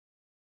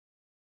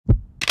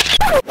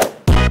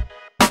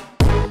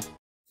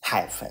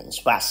Hi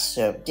friends, what's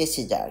up? This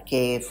is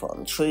RK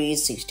from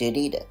 360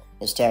 Reader.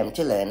 It's time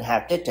to learn how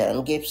to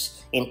turn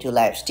GIFs into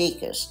live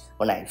stickers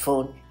on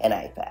iPhone and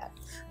iPad.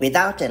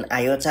 Without an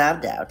iota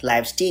of doubt,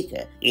 Live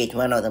Sticker is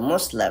one of the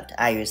most loved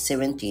iOS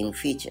 17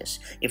 features.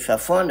 If you're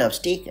fond of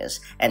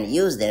stickers and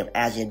use them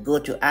as your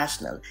go-to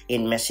arsenal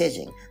in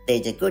messaging,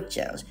 there's a good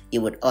chance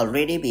you would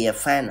already be a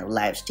fan of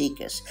live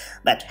stickers.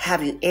 But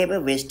have you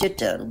ever wished to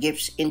turn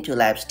GIFs into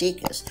live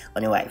stickers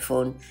on your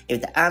iPhone?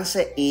 If the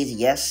answer is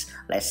yes,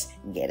 let's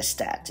get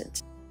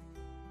started.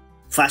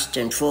 First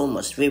and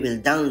foremost, we will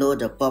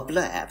download a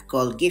popular app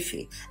called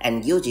Giphy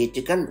and use it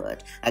to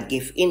convert a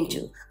GIF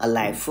into a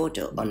live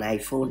photo on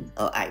iPhone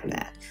or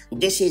iPad.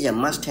 This is a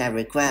must-have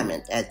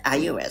requirement as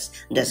iOS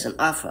doesn't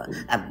offer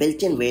a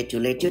built-in way to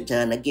let you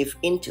turn a GIF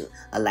into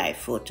a live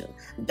photo.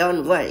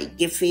 Don't worry,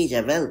 Giphy is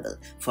available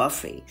for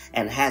free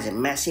and has a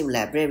massive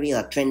library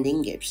of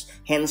trending GIFs,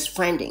 hence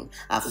finding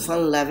a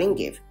fun-loving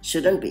GIF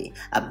shouldn't be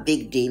a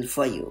big deal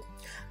for you.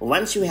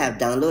 Once you have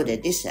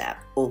downloaded this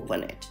app,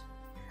 open it.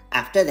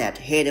 After that,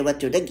 head over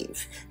to the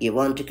GIF you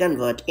want to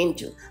convert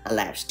into a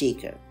live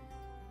sticker.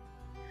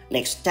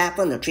 Next, tap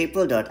on the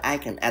triple dot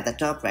icon at the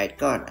top right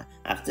corner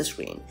of the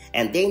screen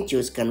and then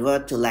choose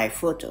Convert to Live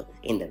Photo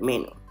in the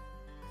menu.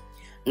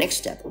 Next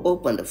step,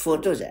 open the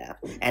Photos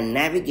app and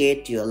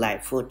navigate to your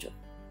live photo.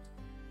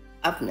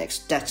 Up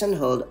next, touch and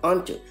hold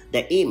onto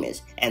the image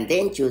and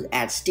then choose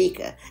Add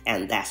Sticker,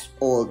 and that's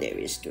all there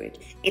is to it.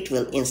 It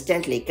will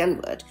instantly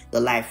convert the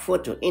live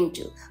photo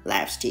into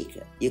live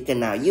sticker. You can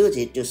now use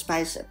it to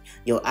spice up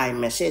your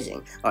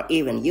iMessaging or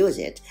even use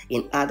it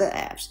in other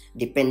apps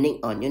depending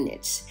on your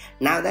needs.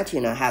 Now that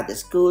you know how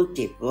this cool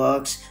tip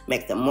works,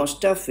 make the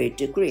most of it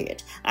to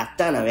create a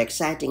ton of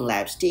exciting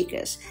live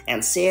stickers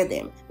and share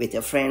them with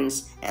your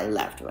friends and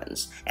loved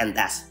ones. And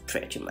that's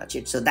pretty much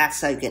it. So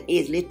that's how you can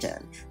easily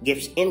turn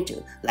GIFs into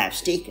live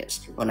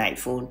stickers on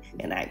iPhone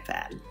and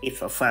iPad.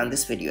 If you found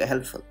this video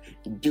helpful,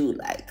 do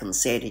like and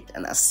share it,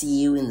 and I'll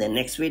see you in the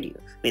next video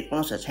with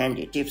more such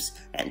handy tips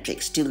and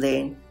tricks. Till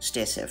then,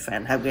 stay safe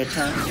and have a great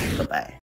time. Bye bye.